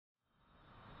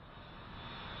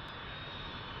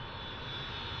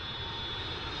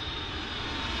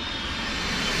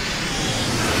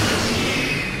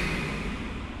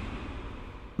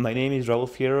My name is Raul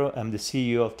Fierro. I'm the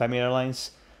CEO of TAME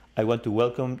Airlines. I want to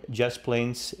welcome Just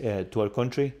Planes to our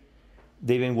country.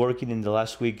 They've been working in the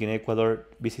last week in Ecuador,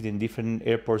 visiting different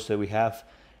airports that we have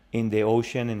in the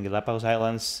ocean, in Galapagos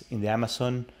Islands, in the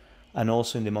Amazon, and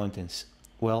also in the mountains.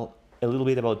 Well, a little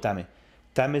bit about TAME.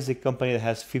 TAME is a company that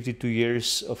has 52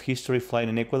 years of history flying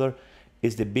in Ecuador.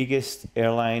 It's the biggest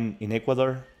airline in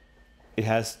Ecuador. It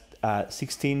has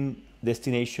 16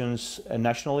 destinations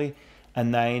nationally and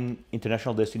 9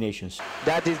 international destinations.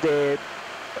 That is the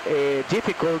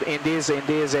difficult in this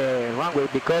runway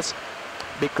because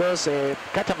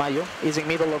Catamayo is in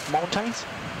middle of mountains,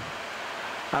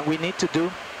 and we need to do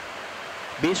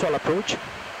visual approach.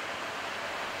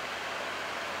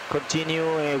 Continue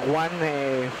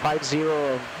 150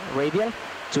 radial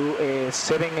to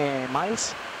 7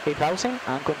 miles 8,000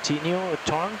 and continue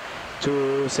turn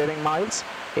to 7 miles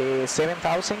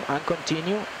 7,000 and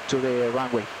continue to the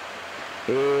runway.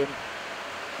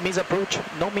 Misapproach,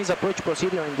 no misapproach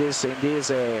procedure in this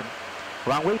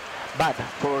runway, but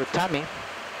for TAME,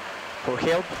 for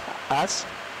help us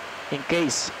in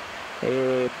case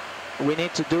we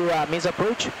need to do a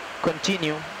misapproach,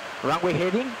 continue runway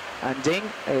heading and then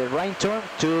right turn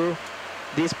to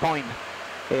this point,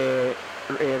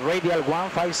 radial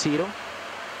 150,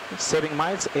 7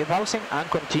 miles 8,000 and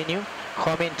continue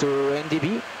coming to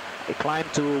NDB, climb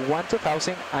to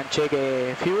 1,000 and check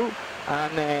fuel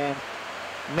and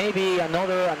maybe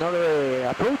another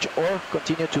approach or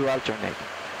continue to alternate.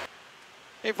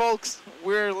 Hey folks,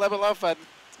 we're level off at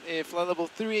flight level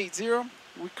 380.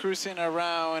 We're cruising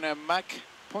around a Mach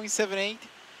 0.78.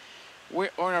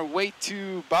 We're on our way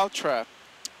to Baltra.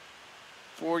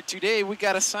 For today, we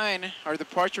got assigned our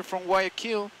departure from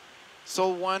Guayaquil,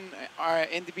 Sol 1, our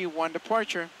NDB 1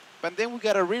 departure. But then we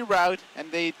got a reroute,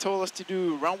 and they told us to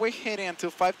do runway heading until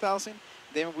 5,000.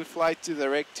 Then we fly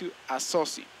direct to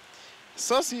Asosi.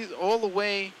 Asosi is all the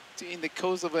way in the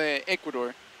coast of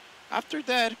Ecuador. After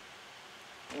that,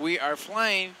 we are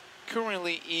flying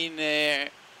currently in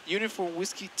Uniform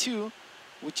Whiskey 2,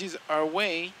 which is our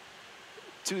way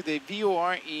to the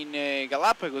VOR in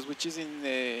Galapagos, which is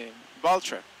in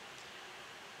Baltra.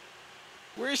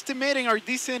 We're estimating our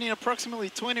descent in approximately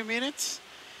 20 minutes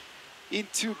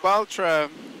into Baltra.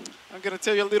 I'm going to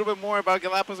tell you a little bit more about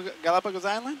Galapagos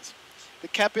Islands. The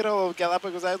capital of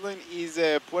Galapagos Island is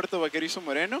Puerto Vaquerizo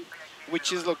Moreno,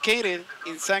 which is located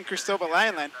in San Cristobal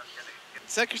Island.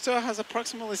 San Cristobal has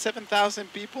approximately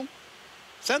 7,000 people.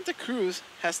 Santa Cruz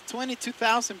has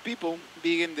 22,000 people,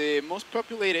 being the most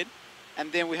populated.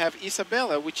 And then we have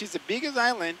Isabela, which is the biggest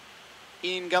island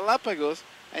in Galapagos,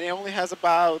 and it only has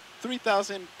about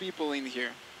 3,000 people in here.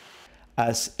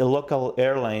 As a local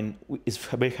airline, it's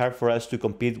very hard for us to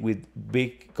compete with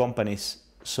big companies.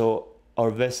 So our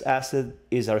best asset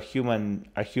is our human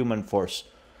force.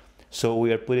 So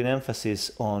we are putting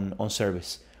emphasis on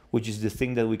service, which is the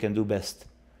thing that we can do best.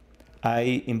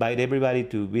 I invite everybody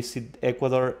to visit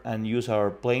Ecuador and use our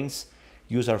planes,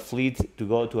 use our fleet to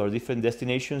go to our different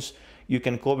destinations. You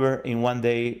can cover in one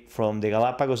day from the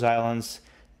Galapagos Islands,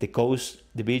 the coast,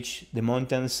 the beach, the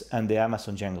mountains, and the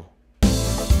Amazon jungle.